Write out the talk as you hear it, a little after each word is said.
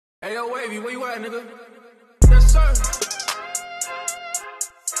Hey, yo, Wavy, where you at, nigga? Yes, sir.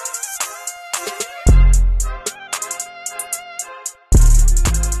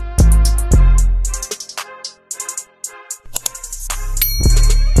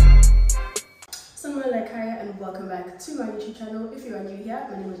 And welcome back to my YouTube channel. If you are new here,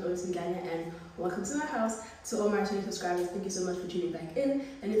 my name is Ganya and welcome to my house. To all my channel subscribers, thank you so much for tuning back in.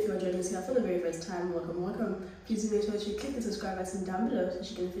 And if you are joining us here for the very first time, welcome. Please make sure that you click the subscribe button down below so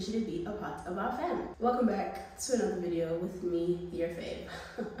you can officially be a part of our family. Welcome back to another video with me, your fave.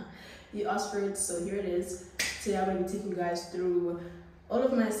 You asked for it, so here it is. Today I'm going to be taking you guys through all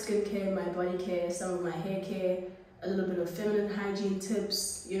of my skincare, my body care, some of my hair care, a little bit of feminine hygiene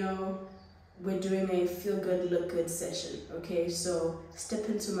tips, you know. We're doing a feel good, look good session, okay? So step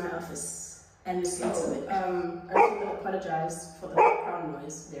into my office and look into it. I just want to apologize for the background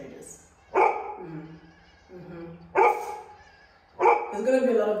noise. There it is. There's gonna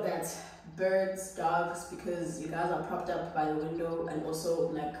be a lot of that. Birds, dogs, because you guys are propped up by the window, and also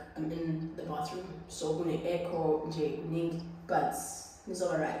like I'm in the bathroom. So when echo, but it's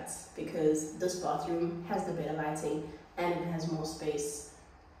alright because this bathroom has the better lighting and it has more space.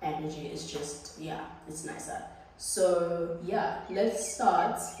 Energy is just, yeah, it's nicer. So yeah, let's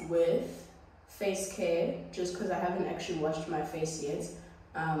start with face care, just because I haven't actually washed my face yet.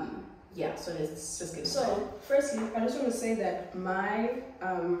 Yeah, so let's just get started. So firstly, I just want to say that my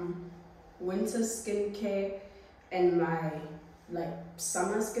winter skincare and my like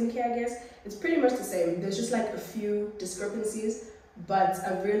summer skincare, I guess, it's pretty much the same. There's just like a few discrepancies, but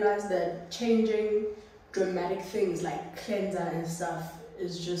I've realized that changing dramatic things like cleanser and stuff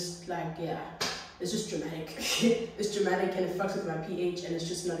is just like, yeah, it's just dramatic. It's dramatic and it fucks with my pH and it's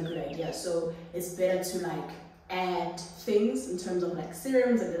just not a good idea. So it's better to like add things in terms of like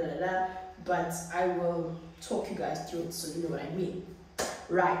serums and but I will talk you guys through it so you know what I mean.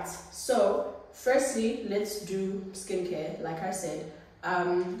 Right, so firstly, let's do skincare. Like I said,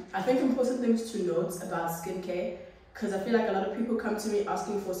 I think important things to note about skincare, because I feel like a lot of people come to me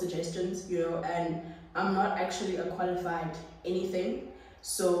asking for suggestions, you know, and I'm not actually a qualified anything.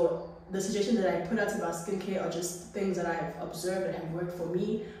 So the suggestions that I put out about skincare are just things that I've observed and have worked for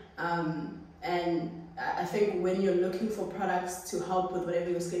me. And I think when you're looking for products to help with whatever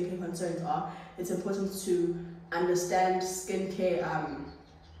your skincare concerns are, it's important to understand skincare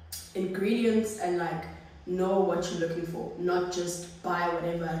ingredients and like know what you're looking for, not just buy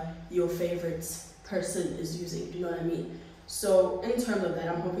whatever your favorite person is using. Do you know what I mean? So in terms of that,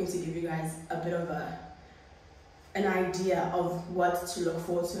 I'm hoping to give you guys a bit of an idea of what to look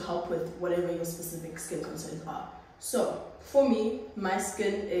for to help with whatever your specific skin concerns are. So for me, my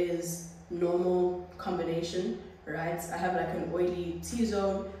skin is normal combination, right? I have like an oily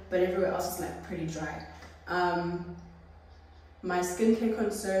T-zone, but everywhere else is like pretty dry. My skincare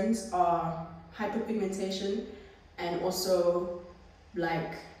concerns are hyperpigmentation, and also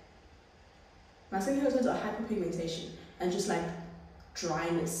like my skincare concerns are hyperpigmentation and just like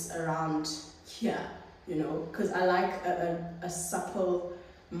dryness around here. You know, because I like a supple,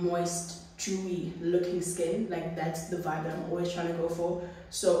 moist, dewy looking skin. Like that's the vibe that I'm always trying to go for.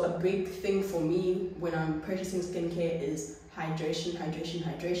 So a big thing for me when I'm purchasing skincare is hydration.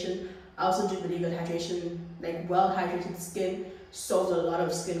 I also do believe that hydration, like well hydrated skin, solves a lot of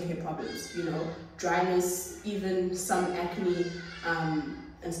skincare problems, you know, dryness, even some acne,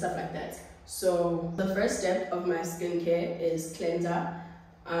 and stuff like that. So the first step of my skincare is cleanser.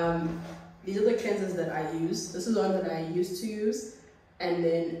 These are the cleansers that I use. This is the one that I used to use, and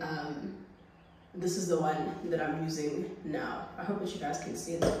then this is the one that I'm using now. I hope that you guys can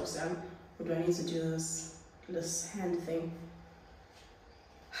see it. Or do I need to do this hand thing?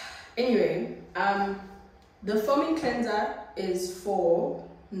 Anyway, the foaming cleanser is for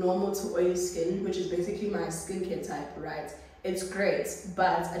normal to oily skin, which is basically my skincare type, right? It's great,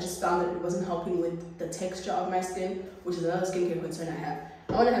 but I just found that it wasn't helping with the texture of my skin, which is another skincare concern I have.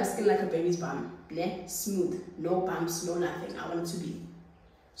 I want to have skin like a baby's bum, smooth, no bumps, no nothing. I want it to be.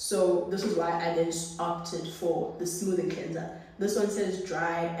 So this is why I then opted for the smoothing cleanser. This one says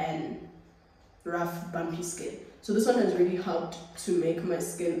dry and rough, bumpy skin. So this one has really helped to make my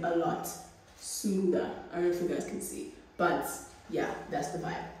skin a lot smoother. I don't know if you guys can see, but yeah, that's the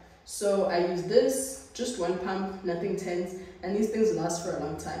vibe. So I use this, just one pump, nothing tense, and these things last for a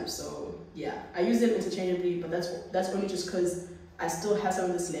long time. So yeah, I use them interchangeably, but that's only just because I still have some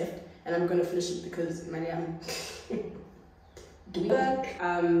of this left, and I'm gonna finish it because I'm doing that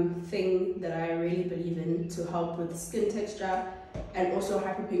thing that I really believe in to help with skin texture and also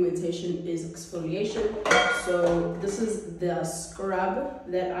hyperpigmentation is exfoliation. So this is the scrub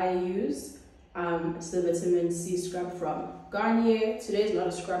that I use. It's the vitamin C scrub from Garnier. Today is not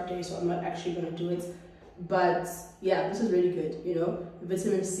a scrub day, so I'm not actually going to do it. But yeah, this is really good, you know.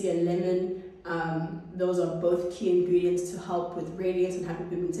 Vitamin C and lemon, those are both key ingredients to help with radiance and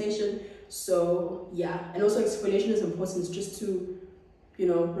hyperpigmentation. So yeah, and also exfoliation is important just to, you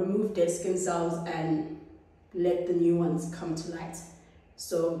know, remove dead skin cells and let the new ones come to light.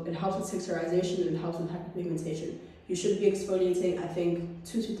 So it helps with texturization and it helps with hyperpigmentation. You should be exfoliating, I think,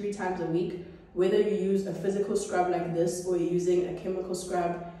 2 to 3 times a week, whether you use a physical scrub like this or you're using a chemical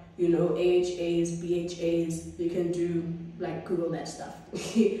scrub, you know, AHAs, BHAs, you can do, like, Google that stuff.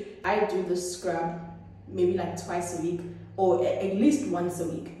 I do this scrub maybe like twice a week or at least once a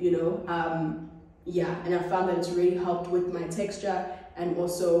week, you know. Yeah, and I found that it's really helped with my texture and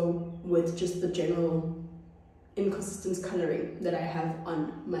also with just the general inconsistent coloring that I have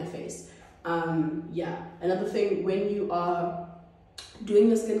on my face. Yeah, another thing, when you are doing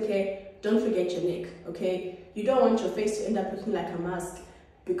the skincare, don't forget your neck, okay? You don't want your face to end up looking like a mask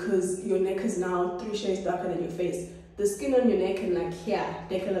because your neck is now 3 shades darker than your face. The skin on your neck and like here,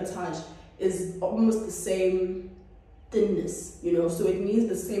 décolletage, is almost the same thinness, you know, so it needs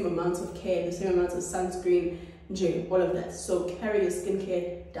the same amount of care, the same amount of sunscreen, all of that. So carry your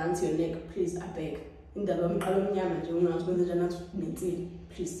skincare down to your neck, please, I beg.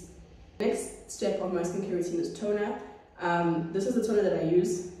 Please. Next step of my skincare routine is toner. This is the toner that I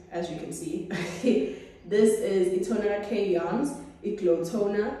use, as you can see. This is Itoner K Yarns, Glow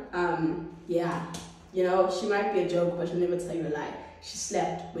Toner. Yeah, you know, she might be a joke, but she'll never tell you a lie. She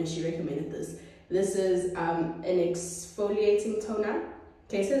slept when she recommended this. This is an exfoliating toner.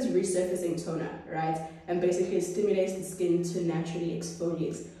 Okay, it says resurfacing toner, right? And basically it stimulates the skin to naturally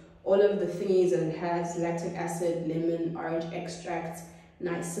exfoliate. All of the thingies that it has, lactic acid, lemon, orange extract,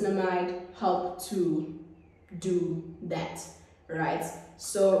 niacinamide, help to do that, right?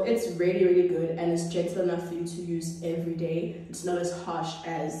 So it's really, really good and it's gentle enough for you to use every day. It's not as harsh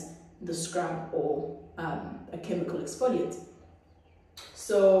as the scrub or a chemical exfoliant.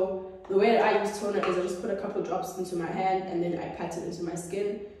 So the way that I use toner is I just put a couple drops into my hand and then I pat it into my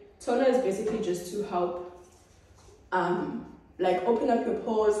skin. Toner is basically just to help like open up your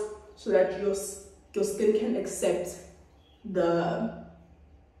pores so that your skin can accept the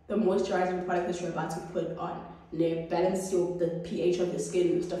moisturizing product that you're about to put on. And they balance the pH of your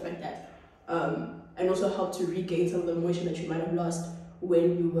skin and stuff like that. And also help to regain some of the moisture that you might have lost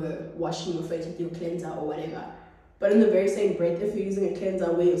when you were washing your face with your cleanser or whatever. But in the very same breath, if you're using a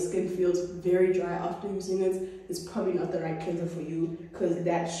cleanser where your skin feels very dry after using it, it's probably not the right cleanser for you, because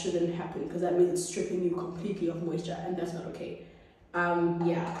that shouldn't happen, because that means it's stripping you completely of moisture and that's not okay.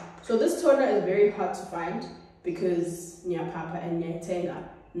 Yeah, so this toner is very hard to find because nya papa and nya tenga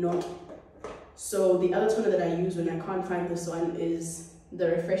not. So the other toner that I use when I can't find this one is the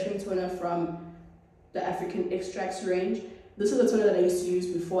refreshing toner from the African Extracts range. This is the toner that I used to use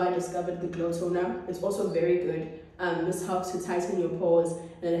before I discovered the Glow Toner. It's also very good. This helps to tighten your pores,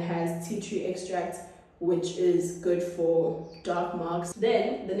 and it has tea tree extract, which is good for dark marks.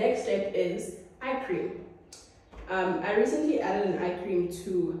 Then the next step is eye cream. I recently added an eye cream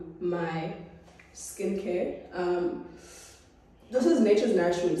to my skincare. This is Nature's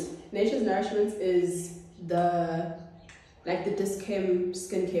Nourishment. Nature's Nourishment is the Dischem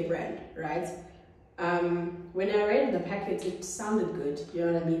skincare brand, right? When I read the packet, it sounded good, you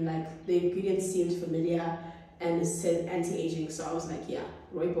know what I mean? Like the ingredients seemed familiar and it said anti-aging, so I was like, yeah,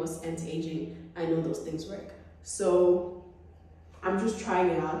 Rooibos anti-aging, I know those things work. So I'm just trying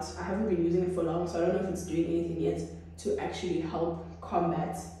it out. I haven't been using it for long, so I don't know if it's doing anything yet to actually help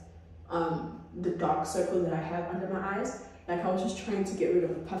combat the dark circles that I have under my eyes. Like I was just trying to get rid of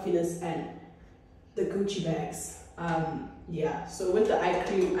the puffiness and the Gucci bags. Yeah, so with the eye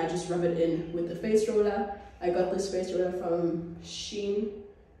cream, I just rub it in with the face roller. I got this face roller from Shein.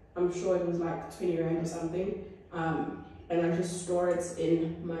 I'm sure it was like 20 rand or something. And I just store it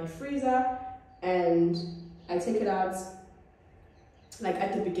in my freezer and I take it out like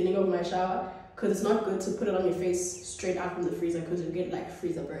at the beginning of my shower, because it's not good to put it on your face straight out from the freezer because you get like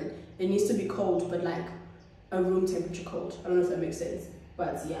freezer burn. It needs to be cold, but like a room temperature cold. I don't know if that makes sense,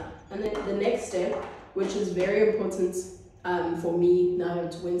 but yeah. And then the next step, which is very important for me now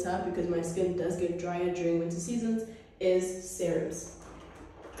it's winter, because my skin does get drier during winter seasons, is serums.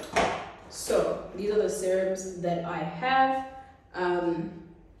 So these are the serums that I have.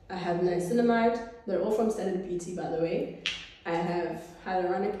 I have niacinamide. They're all from Standard Beauty, by the way. I have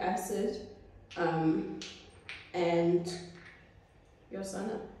hyaluronic acid and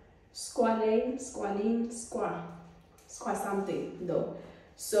Yosana. Squalane, something though.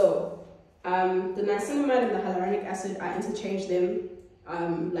 So the niacinamide and the hyaluronic acid, I interchange them,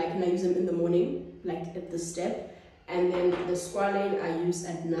 like, and I use them in the morning, like at this step, And then the squalane I use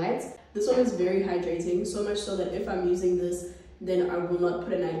at night. This one is very hydrating, so much so that if I'm using this, then I will not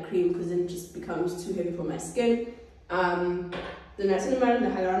put a night cream because then it just becomes too heavy for my skin. The niacinamide and the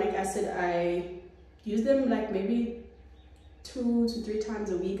hyaluronic acid, I use them like maybe 2 to 3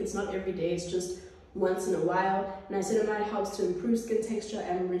 times a week. It's not every day, it's just once in a while. Niacinamide helps to improve skin texture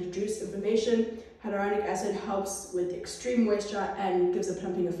and reduce inflammation. Hyaluronic acid helps with extreme moisture and gives a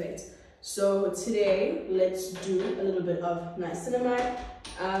plumping effect. So today, let's do a little bit of niacinamide.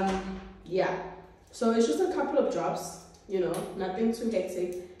 Yeah, so it's just a couple of drops, you know, nothing too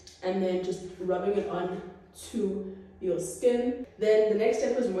hectic, and then just rubbing it on to your skin. Then the next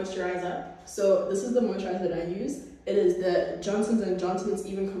step is moisturizer. So this is the moisturizer that I use. It is the Johnson's & Johnson's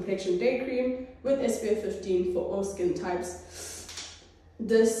Even Complexion Day Cream with SPF 15 for all skin types.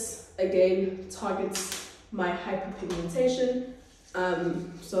 This again targets my hyperpigmentation.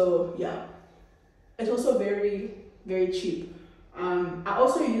 So yeah, it's also very, very cheap. I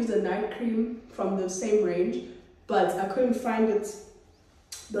also used a night cream from the same range, but I couldn't find it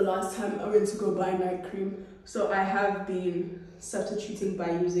the last time I went to go buy night cream. So I have been substituting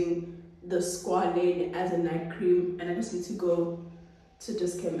by using the squalane as a night cream, and I just need to go to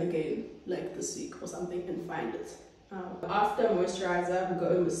Dischem again like this week or something and find it. After moisturizer, we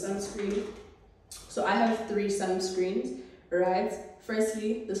go in with sunscreen. So I have 3 sunscreens, right?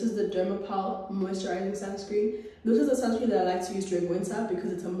 Firstly, this is the Dermapal moisturizing sunscreen. This is a sunscreen that I like to use during winter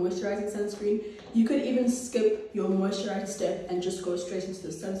because it's a moisturizing sunscreen. You could even skip your moisturizing step and just go straight into the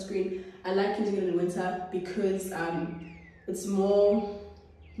sunscreen. I like using it in winter because it's more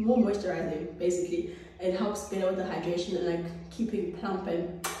moisturizing, basically. It helps better with the hydration and like keeping plump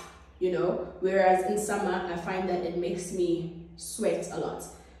and, you know, whereas in summer I find that it makes me sweat a lot.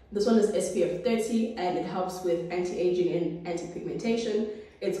 This one is SPF 30 and it helps with anti-aging and anti-pigmentation.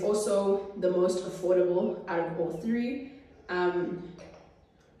 It's also the most affordable out of all 3.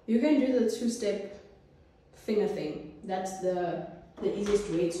 You can do the 2-step finger thing. That's the easiest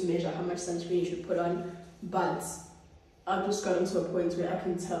way to measure how much sunscreen you should put on, but I've just gotten to a point where I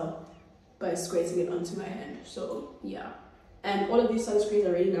can tell by squirting it onto my hand. So yeah, and all of these sunscreens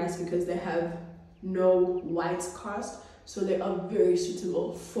are really nice because they have no white cast, so they are very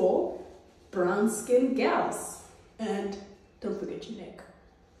suitable for brown skin gals. And don't forget your neck.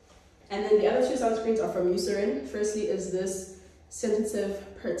 And then the other 2 sunscreens are from Eucerin. Firstly is this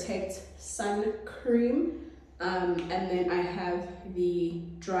Sensitive Protect Sun Cream, and then I have the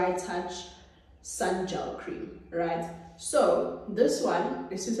Dry Touch Sun Gel Cream, right? So this one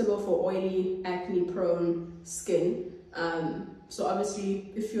is suitable for oily, acne prone skin. So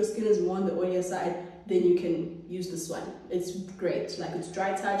obviously if your skin is more on the oilier side, then you can use this one. It's great, like it's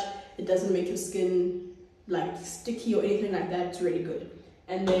dry touch, it doesn't make your skin like sticky or anything like that. It's really good.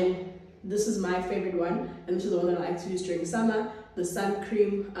 And then this is my favorite one, and this is the one that I like to use during summer, the sun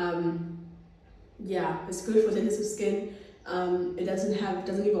cream. Yeah, it's good for sensitive skin. It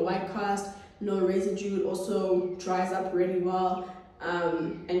doesn't leave a white cast, no residue. It also dries up really well,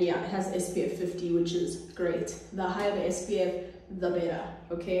 and yeah, it has SPF 50, which is great. The higher the SPF, the better.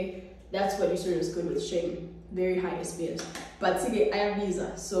 Okay, that's what Eucerin is good with. Shame, very high SPF. But again, I have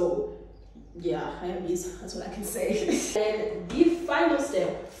visa, so yeah, I have visa. That's what I can say. And the final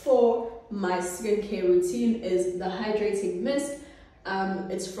step for my skincare routine is the hydrating mist.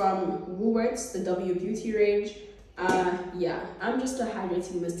 It's from Woolworths, the W Beauty range. Yeah, I'm just a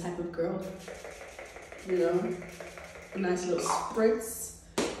hydrating mist type of girl, you know, a nice little spritz,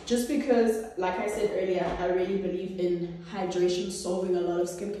 just because, like I said earlier, I really believe in hydration solving a lot of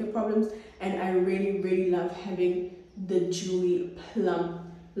skincare problems, and I really love having the dewy, plump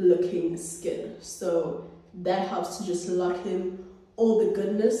looking skin. So that helps to just lock in all the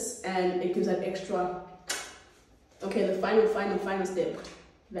goodness, and it gives that extra. Okay, the final step,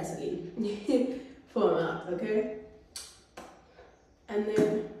 Vaseline for a mouth, okay? And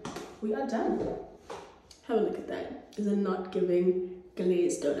then we are done. Have a look at that. Is it not giving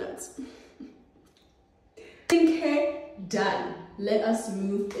glazed donuts? Skincare done. Let us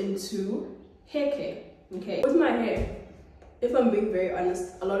move into hair care, okay? With my hair, if I'm being very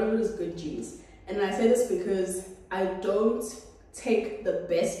honest, a lot of it is good genes. And I say this because I don't take the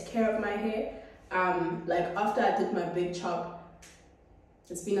best care of my hair. Like after I did my big chop,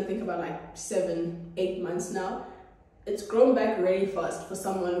 it's been I think about like 7-8 months now. It's grown back really fast for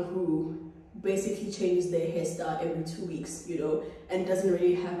someone who basically changes their hairstyle every 2 weeks, you know, and doesn't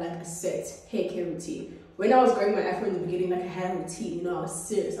really have like a set hair care routine. When I was growing my afro in the beginning, like I had a routine, you know, I was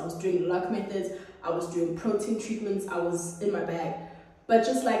serious. I was doing lock methods, I was doing protein treatments, I was in my bag. But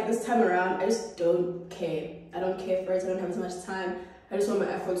just like this time around, I just don't care. I don't care for it. I don't have as much time. I just want my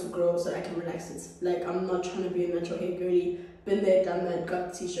afro to grow so I can relax it. Like, I'm not trying to be a natural hair girly. Been there, done that,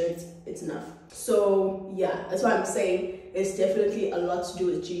 got t-shirts, it's enough. So yeah, that's why I'm saying it's definitely a lot to do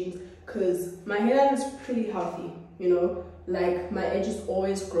with genes, because my hairline is pretty healthy, you know, like my edges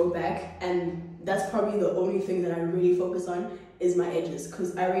always grow back, and that's probably the only thing that I really focus on is my edges,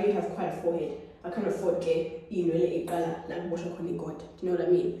 because I already have quite a forehead. I can't afford like do you know what I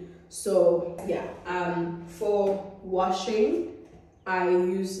mean? So yeah, for washing, I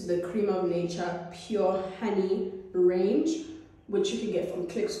use the Cream of Nature Pure Honey range, which you can get from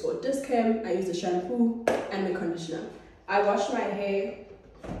Clicks or Discam. I use the shampoo and the conditioner. I wash my hair,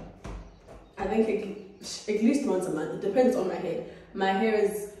 I think at least once a month. It depends on my hair. My hair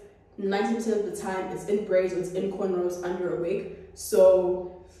is 90% of the time it's in braids or it's in cornrows under a wig,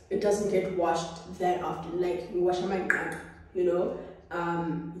 so it doesn't get washed that often. Like you wash my neck, you know.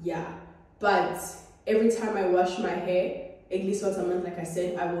 Yeah, but every time I wash my hair, at least once a month, like I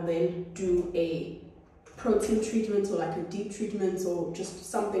said, I will then do a protein treatment or like a deep treatment or just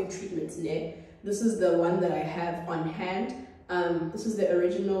something treatment in there. This is the one that I have on hand. This is the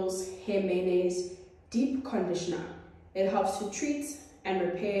Originals Hair Mayonnaise Deep Conditioner. It helps to treat and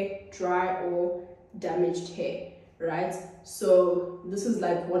repair dry or damaged hair, right? So this is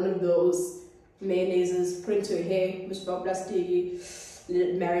like one of those mayonnaises put into your hair, which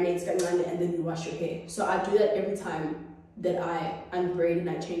marinates and then you wash your hair. So I do that every time that I unbraid and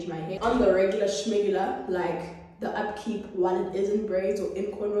I change my hair. On the regular schmegula, like the upkeep while it is in braids or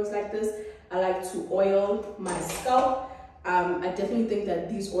in cornrows like this, I like to oil my scalp. I definitely think that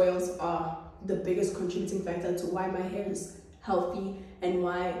these oils are the biggest contributing factor to why my hair is healthy and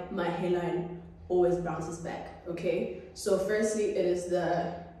why my hairline always bounces back, okay? So firstly, it is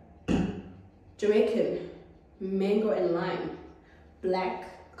the Jamaican Mango and Lime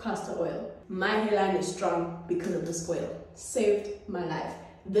Black Castor Oil. My hairline is strong because of this oil. Saved my life.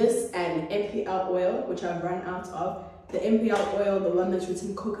 This and MPL oil, which I've run out of. The MPL oil, the one that's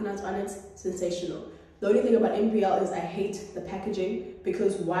written coconut on it, sensational. The only thing about MPL is I hate the packaging,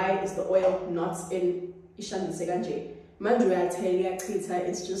 because why is the oil not in Ishan Seganje?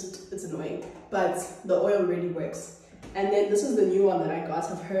 It's annoying, but the oil really works. And then this is the new one that I got.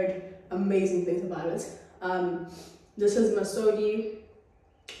 I've heard amazing things about it. This is Masogi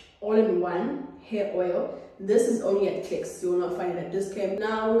all-in-one hair oil. This is only at Clicks. You will not find it at Discount.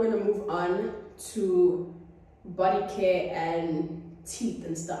 Now we're gonna move on to body care and teeth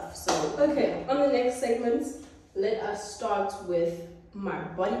and stuff. So okay, on the next segment, let us start with my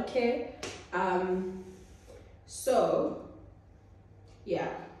body care. So yeah,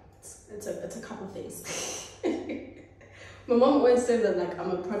 it's a couple things. My mom always says that like I'm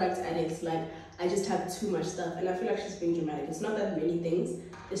a product addict, like I just have too much stuff, and I feel like she's being dramatic. It's not that many things,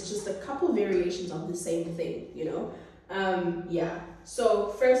 it's just a couple variations of the same thing, you know. Yeah, so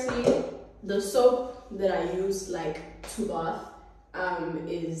firstly, the soap that I use like to bath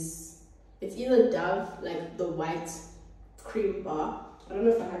is, it's either Dove, like the white cream bar. I don't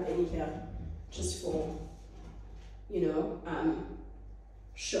know if I have any here, just for, you know,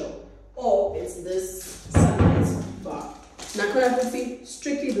 show, or it's this sunlight bar. Now see,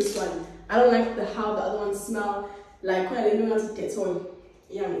 strictly this one. I don't like how the other ones smell. Like when I didn't know how to get on,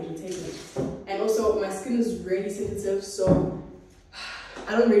 yeah, I'm irritated. And also my skin is really sensitive, so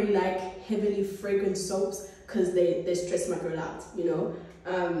I don't really like heavily fragrant soaps because they stress my girl out, you know.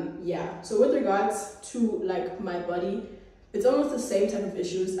 Yeah, so with regards to like my body, it's almost the same type of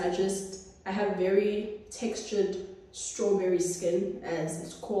issues. I have very textured strawberry skin, as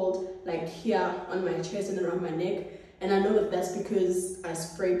it's called, like here on my chest and around my neck. And I know that that's because I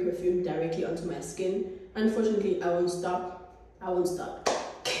spray perfume directly onto my skin. Unfortunately, I won't stop. I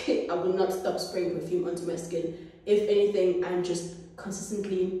will not stop spraying perfume onto my skin. If anything, I'm just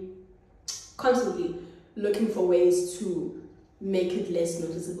constantly looking for ways to make it less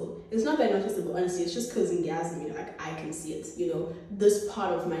noticeable. It's not that noticeable, honestly. It's just because in Gasm, like I can see it, you know. This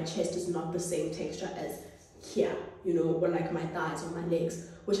part of my chest is not the same texture as here, you know, or like my thighs or my legs,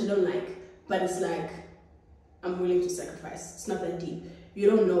 which I don't like. But it's like, I'm willing to sacrifice. It's not that deep. You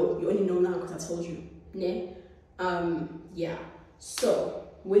don't know. You only know now because I told you. Ne? Yeah. So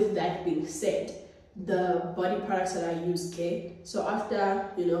with that being said, the body products that I use, okay. So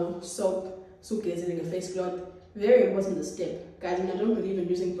after, you know, soap, getting a face cloth, very important the step, guys. And I don't believe in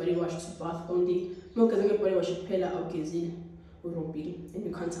using body wash to bath only. No, because I get body wash to pela or and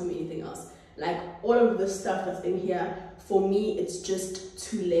you can't tell me anything else. Like all of the stuff that's in here, for me, it's just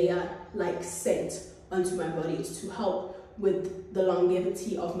to layer like scent onto my body. It's to help with the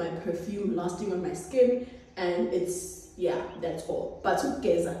longevity of my perfume lasting on my skin, and it's, yeah, that's all. But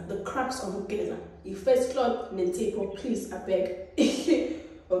together, the crux of together, if face cloth, then tape, please, I beg.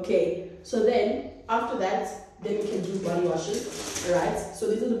 Okay, so then after that, then we can do body washes. All right, so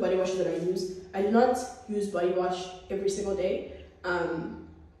these are the body washes that I use. I do not use body wash every single day.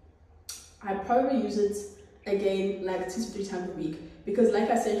 I probably use it again like 2 to 3 times a week, because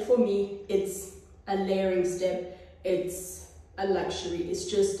like I said, for me it's a layering step, it's a luxury,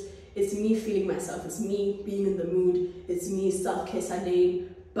 it's me feeling myself, it's me being in the mood, it's me self-care Sunday,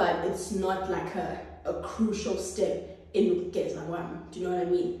 but it's not like a crucial step in get like one. Do you know what I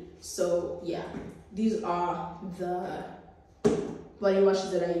mean? So yeah, these are the body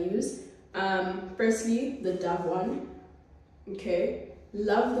washes that I use. Firstly, the Dove one. Okay,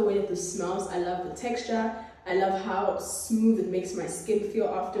 love the way that this smells. I love the texture. I love how smooth it makes my skin feel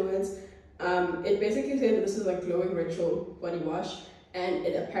afterwards. It basically says that this is a glowing ritual body wash, and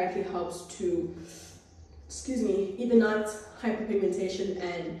it apparently helps to, excuse me, even out hyperpigmentation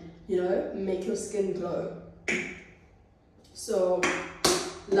and, you know, make your skin glow. So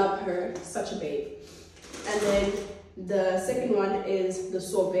love her, such a babe. And then the second one is the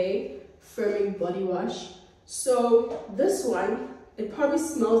Sorbet Firming Body Wash. So this one, it probably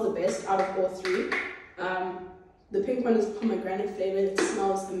smells the best out of all three. The pink one is pomegranate flavored. It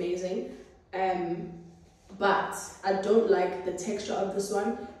smells amazing. But I don't like the texture of this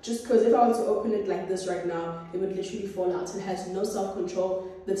one, just because if I were to open it like this right now, it would literally fall out. It has no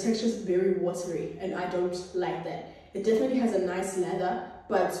self-control. The texture is very watery, and I don't like that. It definitely has a nice lather,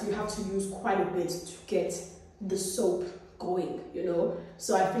 but you have to use quite a bit to get the soap going, you know.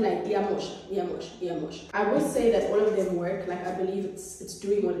 So I feel like I would say that all of them work. Like, I believe it's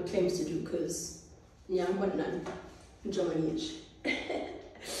doing what it claims to do, because yeah, I'm not none.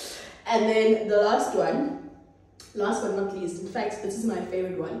 And then the last but not least, in fact, this is my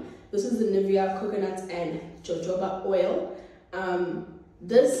favorite one. This is the Nivea coconut and jojoba oil.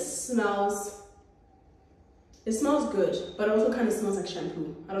 This smells good, but it also kind of smells like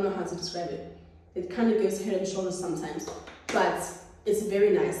shampoo. I don't know how to describe it. It kind of gives head and shoulders sometimes, but it's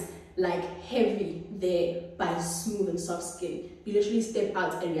very nice, like heavy there, but smooth and soft skin. You literally step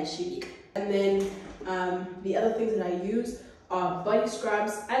out and you're shitty. And then the other things that I use are body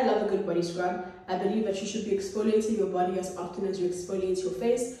scrubs. I love a good body scrub. I believe that you should be exfoliating your body as often as you exfoliate your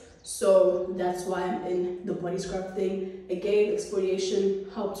face. So that's why I'm in the body scrub thing. Again,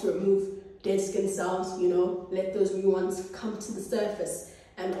 exfoliation helps to remove dead skin cells, you know, let those new ones come to the surface,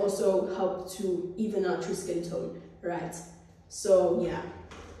 and also help to even out your skin tone, right? So yeah,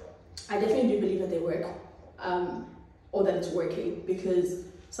 I definitely do believe that they work, or that it's working, because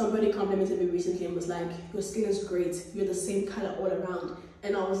somebody complimented me recently and was like, your skin is great, you're the same color all around.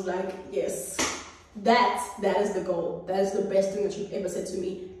 And I was like, yes, that is the goal. That is the best thing that you've ever said to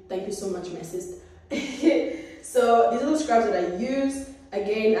me. Thank you so much, my sis. So these are the scrubs that I use.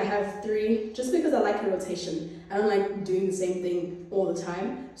 Again, I have 3, just because I like a rotation. I don't like doing the same thing all the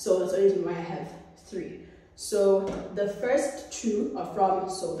time, so that's the reason why I have 3. So the first 2 are from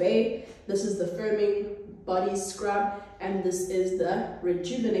Sorbet. This is the Firming Body Scrub, and this is the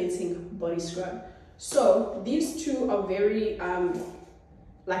Rejuvenating Body Scrub. So these 2 are very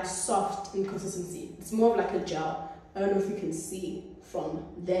like soft in consistency. It's more of like a gel. I don't know if you can see from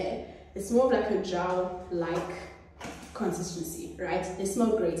there. It's more of like a gel like consistency, right? They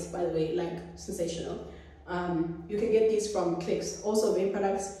smell great, by the way, like sensational. You can get these from Clicks. Also, vape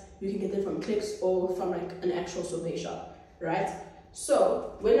products, you can get them from Clicks or from like an actual Sorbet shop, right?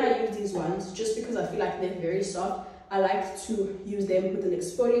 So when I use these ones, just because I feel like they're very soft, I like to use them with an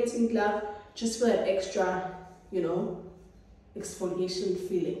exfoliating glove, just for that extra, you know, exfoliation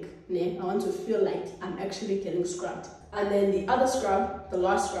feeling. I want to feel like I'm actually getting scrubbed. And then the other scrub, the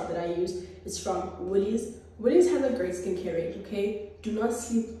last scrub that I use, is from Woolies. Woolies has a great skincare range, okay? Do not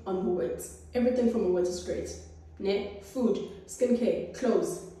sleep on Woolworths. Everything from Woolworths is great. Food, skincare,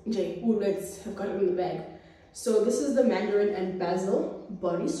 clothes, Woolworths have got it in the bag. So this is the Mandarin and Basil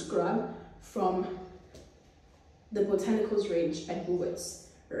Body Scrub from the Botanicals range at Woolworths,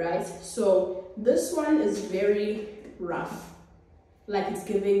 right? So this one is very rough. Like, it's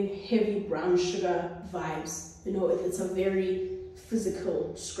giving heavy brown sugar vibes. You know, it's a very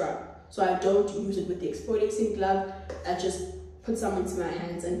physical scrub. So I don't use it with the exfoliating glove. I just put some into my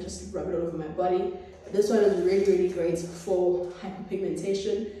hands and just rub it all over my body. This one is really, really great for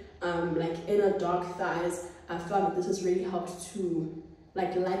hyperpigmentation, like inner dark thighs. I found that this has really helped to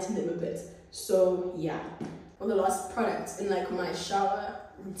like lighten them a bit. So yeah. Well, the last product in like my shower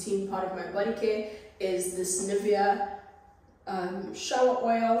routine part of my body care is this Nivea shower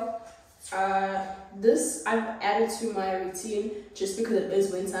oil. This I've added to my routine just because it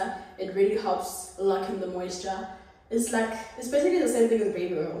is winter. It really helps lock in the moisture. It's basically the same thing as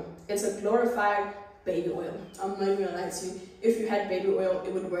baby oil. It's a glorified baby oil. I'm not even gonna lie to you. If you had baby oil,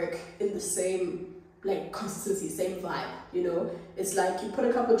 it would work in the same like consistency, same vibe, you know. It's like you put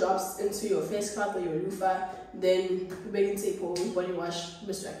a couple drops into your face cloth or your loofah, then baking tape or body wash,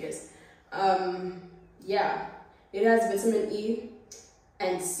 I guess. Yeah, it has vitamin E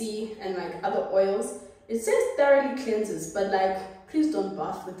and C and like other oils. It says thoroughly cleanses, but like please don't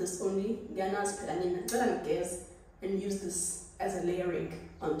bath with this only. And use this as a layering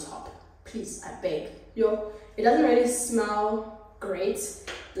on top, please, I beg. Yo, it doesn't really smell great.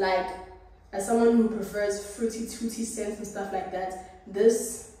 Like, as someone who prefers fruity tooty scents and stuff like that,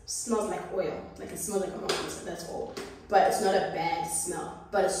 this smells like oil. Like, it smells like a mountain, that's all. But it's not a bad smell.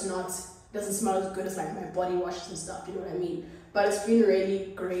 But it's not, doesn't smell as good as like my body washes and stuff, you know what I mean? But it's been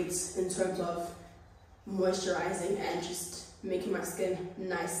really great in terms of moisturizing and just making my skin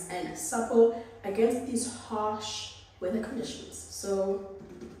nice and supple against these harsh weather conditions. So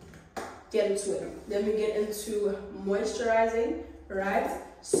get into it. Then we get into moisturizing, right?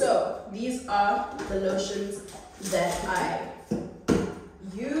 So these are the lotions that I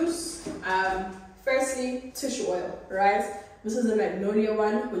use. Firstly, tissue oil, right? This is the Magnolia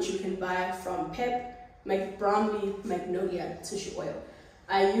one, which you can buy from Pep, Bromley Magnolia tissue oil.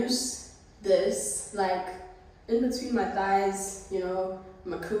 I use this like in between my thighs, you know,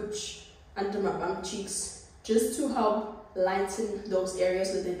 my cooch, under my bum cheeks, just to help lighten those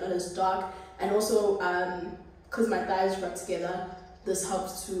areas so they're not as dark. And also, because my thighs rub together, this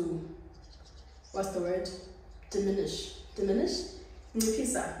helps to, what's the word? Diminish?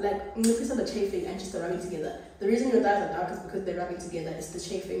 Like, the chafing and just the rubbing together. The reason your thighs are dark is because they're rubbing together. It's the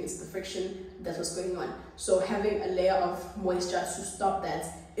chafing, it's the friction, that's what's going on. So having a layer of moisture to stop that,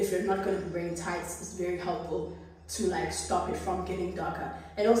 if you're not going to be wearing tights, is very helpful to like stop it from getting darker.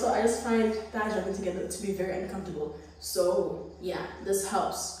 And also I just find thighs rubbing together to be very uncomfortable. So yeah, this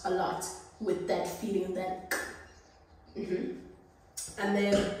helps a lot with that feeling, that And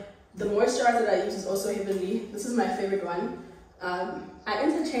then the moisturizer that I use is also Heavenly. This is my favorite one. I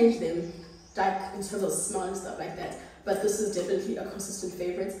interchange them like in terms of smell and stuff like that, but this is definitely a consistent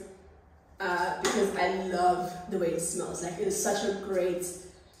favorite because I love the way it smells. Like, it is such a great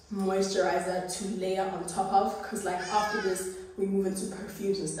moisturizer to layer on top of, because like after this we move into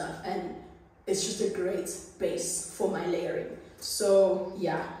perfumes and stuff, and it's just a great base for my layering. So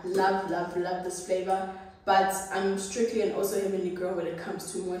yeah, love this flavor. But I'm strictly and also Heavenly girl when it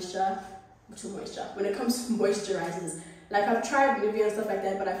comes to moisture. When it comes to moisturizers, like I've tried Nivea and stuff like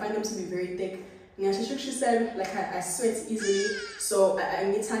that, but I find them to be very thick. She said like I sweat easily, so I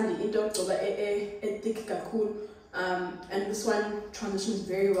need time to eat up over a thick cool. And this one transitions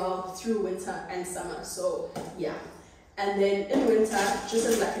very well through winter and summer. So yeah, and then in winter, just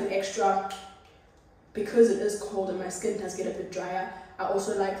as like an extra, because it is cold and my skin does get a bit drier, I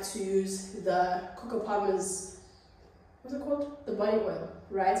also like to use the Coco Palmer's, what's it called? The body oil,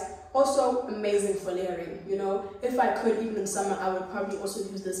 right? Also amazing for layering, you know. If I could, even in summer, I would probably also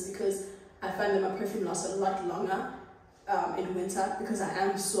use this because I find that my perfume lasts a lot longer in winter because I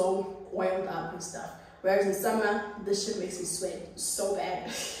am so oiled up and stuff. Whereas in summer, this shit makes me sweat so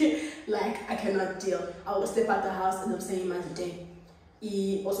bad. Like, I cannot deal. I will step out the house and I'm saying my day.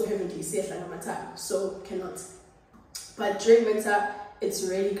 Also Heavenly safe like on my time, so cannot. But during winter, it's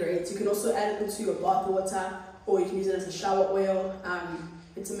really great. You can also add it into your bath water, or you can use it as a shower oil.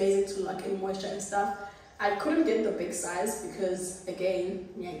 It's amazing to lock in moisture and stuff. I couldn't get the big size because, again,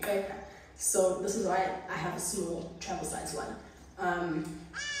 so this is why I have a small travel size one.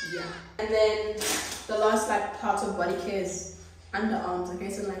 Yeah. And then the last like part of body care is underarms,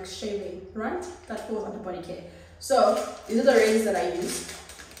 okay? So like shaving, right? That falls under body care. So these are the razors that I use.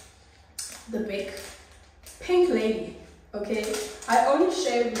 The big pink lady, okay? I only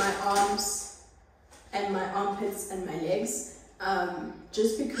shave my arms and my armpits and my legs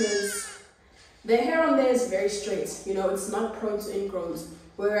just because the hair on there is very straight, you know, it's not prone to ingrowns.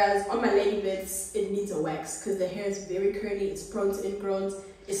 Whereas on my lady bits, it needs a wax because the hair is very curly, it's prone to ingrowns,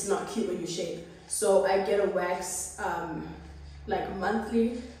 it's not cute when you shave. So I get a wax like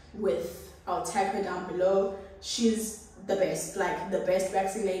monthly with, I'll tag her down below. She's the best, like the best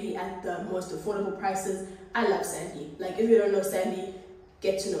waxing lady at the most affordable prices. I love Sandy. Like, if you don't know Sandy,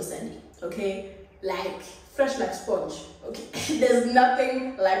 get to know Sandy, okay? Like, fresh like sponge, okay? There's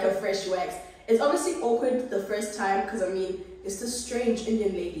nothing like a fresh wax. It's obviously awkward the first time because, I mean, it's this strange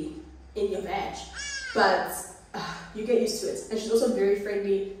Indian lady in your badge, but you get used to it. And she's also very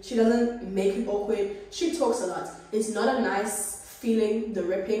friendly. She doesn't make it awkward. She talks a lot. It's not a nice feeling, the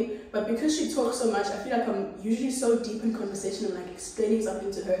ripping, but because she talks so much, I feel like I'm usually so deep in conversation and like explaining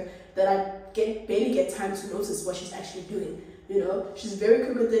something to her that I barely get time to notice what she's actually doing. You know, she's very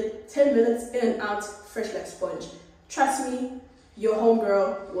quick with it. 10 minutes in and out, fresh like sponge. Trust me, your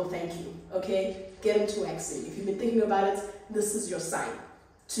homegirl will thank you. Okay, get into waxing. If you've been thinking about it, this is your sign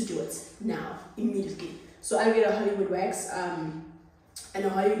to do it now, immediately. So I get a Hollywood wax, and a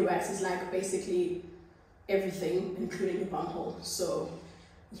Hollywood wax is like basically everything, including your bum hole. So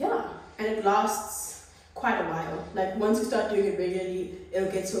yeah, and it lasts quite a while. Like once you start doing it regularly,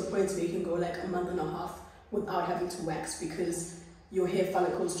 it'll get to a point where you can go like a month and a half without having to wax because your hair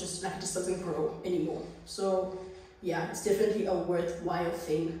follicles just doesn't grow anymore. So yeah, it's definitely a worthwhile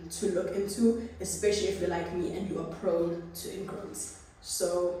thing to look into, especially if you're like me and you are prone to ingrowns.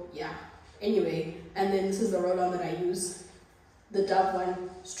 So yeah, anyway, and then this is the roll-on that I use, the Dove one,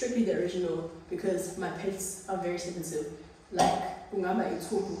 strictly the original, because my pets are very sensitive, like ungaba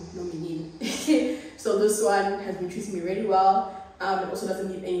itubu nominin. So this one has been treating me really well. It also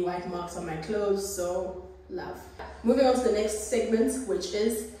doesn't leave any white marks on my clothes, so love. Moving on to the next segment, which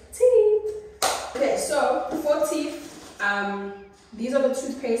is teeth. Okay, so for teeth, these are the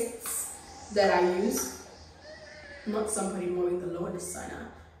toothpastes that I use. Not somebody mowing the lawn this signer.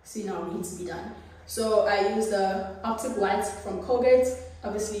 See, now it needs to be done. So I use the Optic White from Colgate,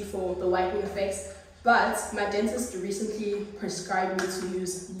 obviously for the whitening effects. But my dentist recently prescribed me to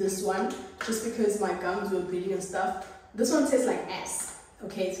use this one just because my gums were bleeding and stuff. This one tastes like ass.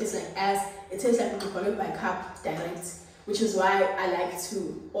 Okay, it tastes like ass. It tastes like we call it by cup dialect, which is why I like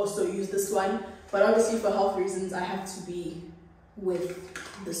to also use this one. But obviously for health reasons, I have to be with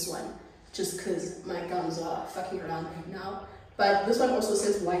this one just because my gums are fucking around right now. But this one also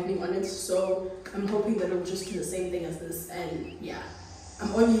says whitening on it, so I'm hoping that it'll just do the same thing as this. And yeah,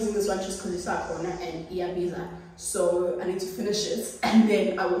 I'm only using this one just because it's our corner and Iabiza. So I need to finish it and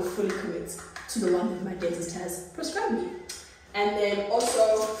then I will fully commit to the one that my dentist has prescribed me. And then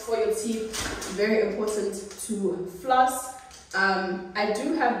also for your teeth, very important to floss. I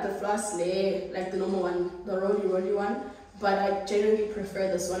do have the floss layer, like the normal one, the roly one, but I generally prefer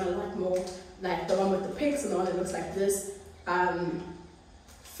this one a lot more, like the one with the pics and the one that looks like this.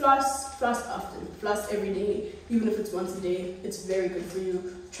 Floss often, floss every day, even if it's once a day. It's very good for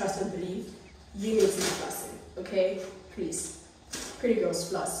you, trust and believe. You need to be flossing, okay? Please, pretty girls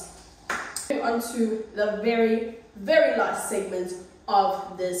floss. Moving on to the very last segment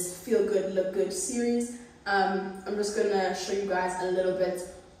of this Feel Good, Look Good series. I'm just gonna show you guys a little bit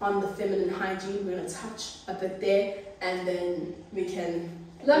on the feminine hygiene. We're gonna touch a bit there and then we can...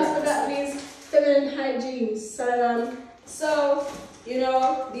 Last but not least, feminine hygiene. So, you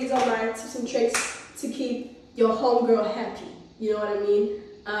know, these are my tips and tricks to keep your homegirl happy. You know what I mean?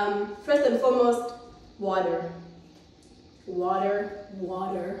 First and foremost, water.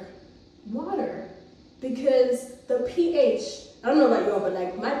 Because the pH, I don't know about y'all, but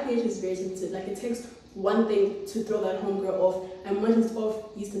like my pH is very sensitive. Like it takes one thing to throw that homegirl off, and once it's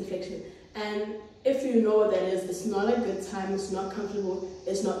off, yeast infection. And if you know what that is, it's not a good time, it's not comfortable,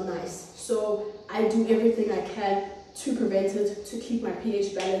 it's not nice. So I do everything I can to prevent it, to keep my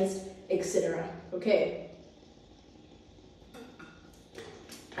pH balanced, etc. Okay.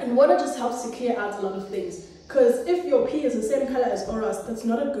 And water just helps to clear out a lot of things. Because if your pee is the same color as Aura's, that's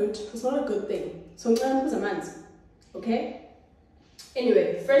not a good thing. So okay?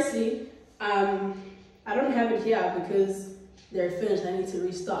 Anyway, firstly, I don't have it here because they're finished, I need to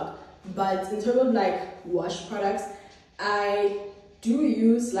restock. But in terms of like wash products, I do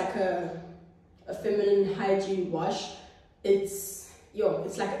use like a feminine hygiene wash. It's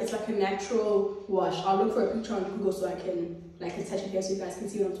like a natural wash. I'll look for a picture on Google so I can like attach it here so you guys can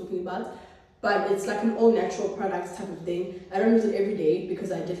see what I'm talking about. But it's like an all natural product type of thing. I don't use it every day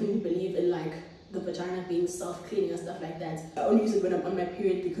because I definitely believe in like the vagina being self-cleaning and stuff like that. I only use it when I'm on my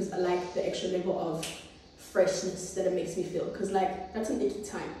period because I like the extra level of freshness that it makes me feel. Because like that's an icky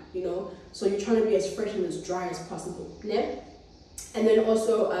time, you know? So you're trying to be as fresh and as dry as possible. Yeah? And then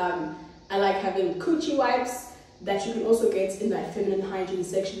also I like having coochie wipes that you can also get in that feminine hygiene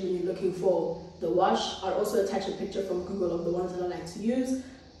section when you're looking for the wash. I'll also attach a picture from Google of the ones that I like to use.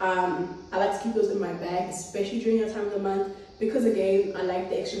 I like to keep those in my bag, especially during that time of the month, because again, I like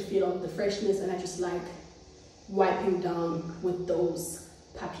the extra feel of the freshness and I just like wiping down with those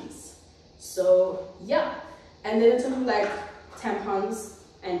puppies. So yeah, and then in terms of like tampons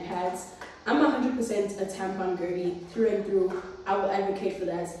and pads, I'm 100% a tampon girly through and through. I will advocate for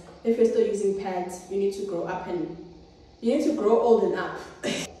that. If you're still using pads, you need to grow up and you need to grow old and up.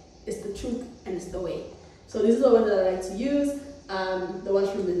 It's the truth and it's the way. So these are the ones that I like to use. The ones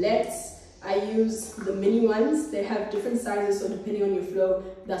from the Lex, I use the mini ones. They have different sizes, so depending on your flow,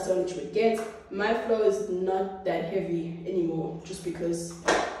 that's the one you would get. My flow is not that heavy anymore, just because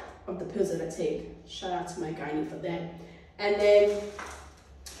of the pills that I take. Shout out to my gynae for that. And then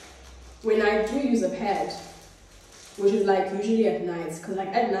when I do use a pad, which is like usually at nights, because like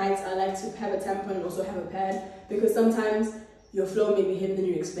at nights I like to have a tampon and also have a pad, because sometimes your flow may be heavier than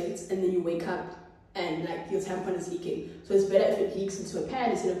you expect, and then you wake up and like your tampon is leaking. So it's better if it leaks into a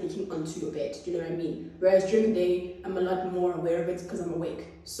pad instead of leaking onto your bed. Do you know what I mean? Whereas during the day, I'm a lot more aware of it because I'm awake.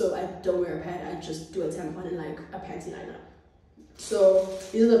 So I don't wear a pad, I just do a tampon and like a panty liner. So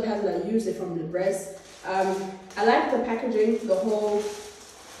these are the pads that I use. They're from the breast. I like the packaging, the whole,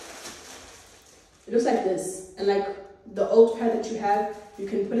 it looks like this. And like the old pad that you have, you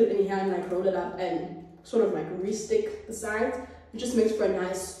can put it in your hand, like roll it up and sort of like re-stick the sides. It just makes for a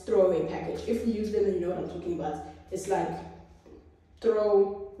nice throwaway package. If you use them, then you know what I'm talking about. It's like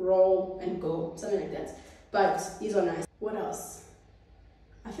throw, roll, and go, something like that. But these are nice. What else?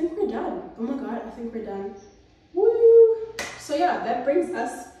 I think we're done. Oh my god, I think we're done. Woo! So yeah, that brings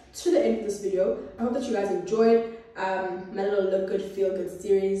us to the end of this video. I hope that you guys enjoyed my little look good, feel good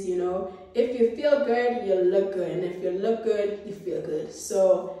series. You know, if you feel good, you look good, and if you look good, you feel good.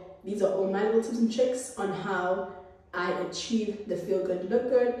 So these are all my little tips and tricks on how I achieve the feel good, look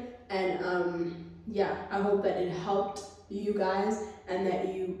good. And yeah, I hope that it helped you guys and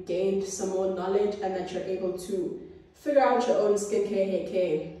that you gained some more knowledge and that you're able to figure out your own skincare, hair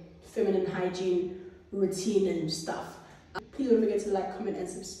care, feminine hygiene routine and stuff. Please don't forget to like, comment, and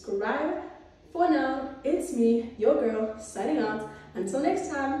subscribe. For now, it's me, your girl, signing out. Until next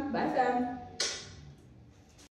time, bye fam.